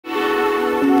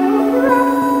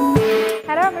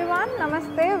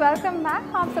Welcome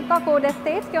back. आप सबका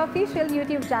कोडेस्टेट के ऑफिशियल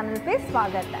यूट्यूब चैनल पे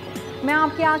स्वागत है। मैं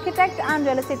आपकी architect and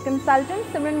real estate consultant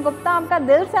सिमरन गुप्ता आपका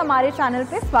दिल से हमारे चैनल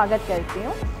पे स्वागत करती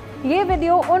हूँ। ये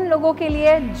वीडियो उन लोगों के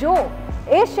लिए जो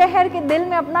इस शहर के दिल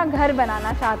में अपना घर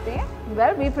बनाना चाहते हैं।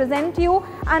 Well, we present you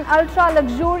an ultra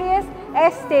luxurious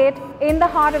estate in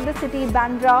the heart of the city,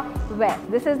 Bandra, where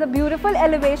this is the beautiful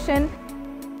elevation.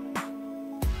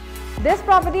 This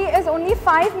property is only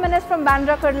 5 minutes from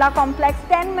Bandra Kurla complex,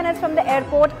 10 minutes from the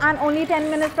airport and only 10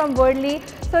 minutes from Worli.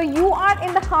 So you are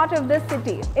in the heart of this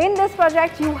city. In this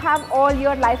project you have all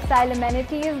your lifestyle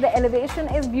amenities. The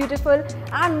elevation is beautiful,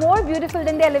 and more beautiful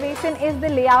than the elevation is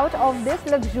the layout of this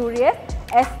luxurious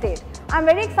estate.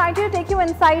 I'm very excited to take you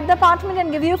inside the apartment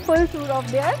and give you a full tour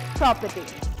of their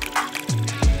property.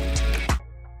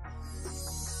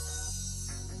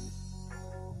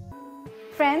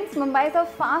 Friends, Mumbai is a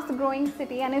fast-growing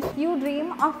city, and if you dream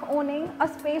of owning a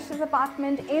spacious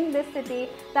apartment in this city,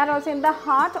 that also in the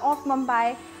heart of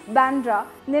Mumbai, Bandra,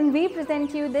 then we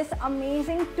present you this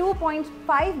amazing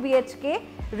 2.5 BHK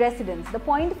residence. The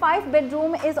 0.5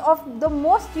 bedroom is of the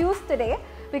most use today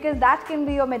because that can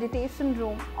be your meditation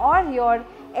room or your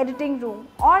editing room,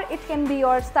 or it can be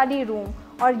your study room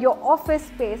or your office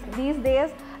space. These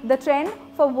days, the trend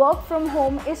for work from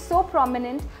home is so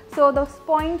prominent, so the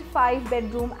 0.5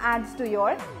 bedroom adds to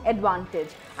your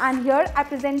advantage. And here I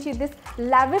present you this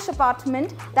lavish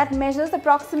apartment that measures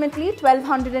approximately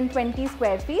 1220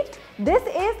 square feet.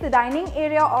 This is the dining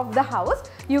area of the house.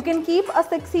 You can keep a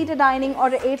 6-seater dining or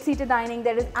an 8-seater dining.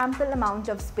 There is ample amount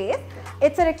of space.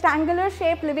 It's a rectangular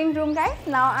shaped living room, guys.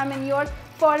 Now I'm in your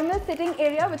formal sitting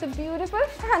area with a beautiful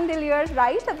chandelier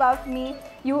right above me.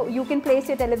 You can place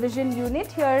your television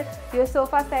unit here. Your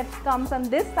sofa set comes on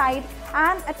this side,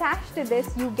 and attached to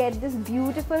this you get this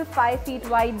beautiful 5 feet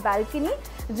wide balcony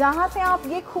जहाँ से आप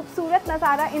ये खूबसूरत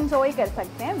नज़ारा enjoy कर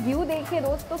सकते हैं। View देखिए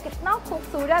दोस्तों कितना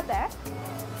खूबसूरत है।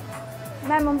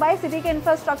 मैं मुंबई सिटी के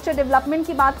इंफ्रास्ट्रक्चर डेवलपमेंट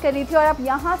की बात कर रही थी, और आप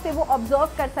यहाँ से वो ऑब्जर्व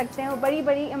कर सकते हैं वो बड़ी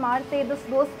बड़ी इमारतें,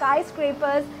 दो sky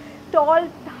scrapers, toll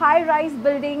high rise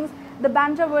buildings, the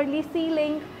Bandra Worli sea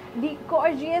link, the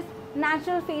gorgeous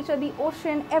natural feature, the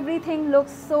ocean, everything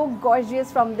looks so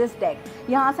gorgeous from this deck.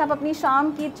 यहाँ से आप अपनी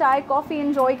शाम की चाय कॉफ़ी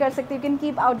enjoy कर सकते हैं. You can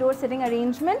keep outdoor sitting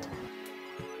arrangement.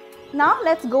 Now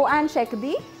let's go and check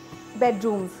the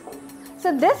bedrooms.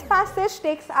 So this passage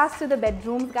takes us to the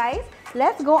bedrooms, guys.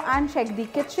 Let's go and check the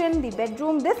kitchen, the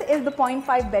bedroom. This is the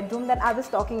 0.5 bedroom that I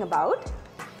was talking about.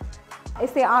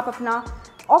 इसे आप अपना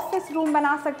office room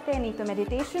बना सकते हैं, नहीं तो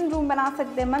meditation room बना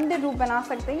सकते हैं, मंदिर रूम बना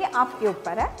सकते हैं, ये आपके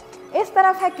ऊपर है। इस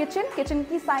तरफ है किचन। किचन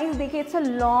की साइज देखिए, it's a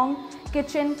long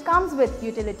kitchen, comes with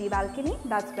utility balcony.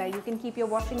 That's where you can keep your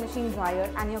washing machine, dryer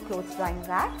and your clothes drying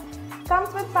rack.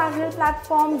 Comes with parallel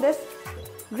platform. This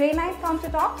granite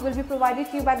countertop will be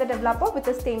provided to you by the developer with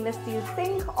a stainless steel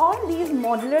sink. All these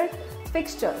modular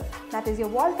fixtures, that is your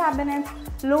wall cabinets,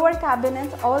 lower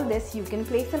cabinets, all this you can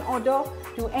place an order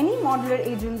to any modular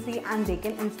agency and they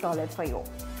can install it for you.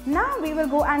 Now we will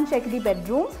go and check the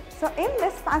bedrooms. So in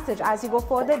this passage, as you go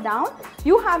further down,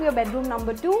 you have your bedroom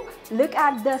number 2. Look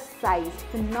at the size,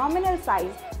 phenomenal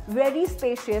size, very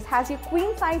spacious, has your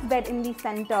queen size bed in the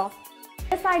center.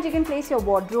 This side you can place your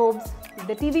wardrobes.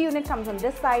 The TV unit comes on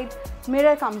this side,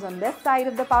 mirror comes on this side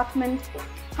of the apartment,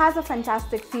 has a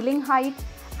fantastic ceiling height.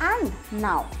 And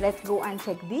now let's go and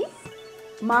check the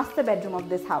master bedroom of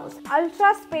this house. Ultra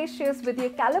spacious with your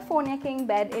California king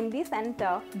bed in the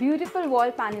center, beautiful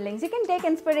wall panelings. You can take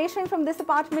inspiration from this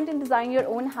apartment and design your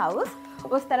own house.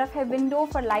 उस तरफ है window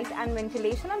for light and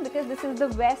ventilation, and because this is the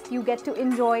west, you get to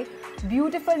enjoy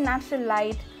beautiful natural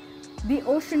light, the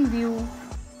ocean view,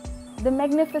 the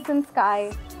magnificent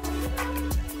sky.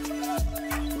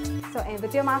 So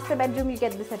with your master bedroom, you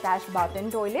get this attached bath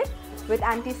and toilet with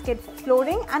anti-skid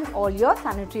flooring and all your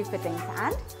sanitary fittings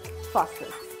and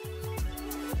faucets.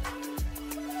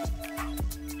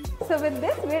 So with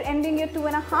this, we're ending your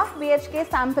 2.5 BHK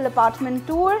sample apartment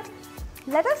tour.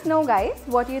 Let us know, guys,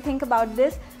 what you think about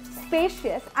this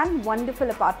spacious and wonderful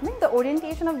apartment. The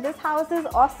orientation of this house is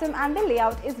awesome and the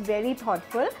layout is very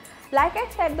thoughtful. Like I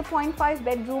said, the 0.5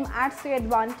 bedroom adds to your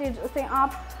advantage. उसे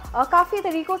आप काफ़ी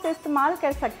तरीक़ों से इस्तेमाल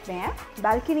कर सकते हैं.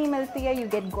 Balcony मिलती है, you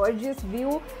get gorgeous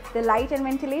view. The light and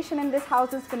ventilation in this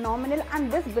house is phenomenal,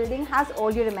 and this building has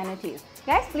all your amenities.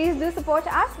 Guys, please do support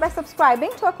us by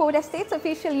subscribing to our Codeestate's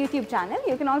official YouTube channel.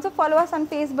 You can also follow us on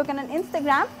Facebook and on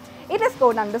Instagram. It is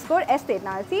code_estate.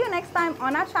 Now I'll see you next time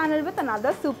on our channel with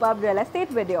another superb real estate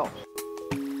video.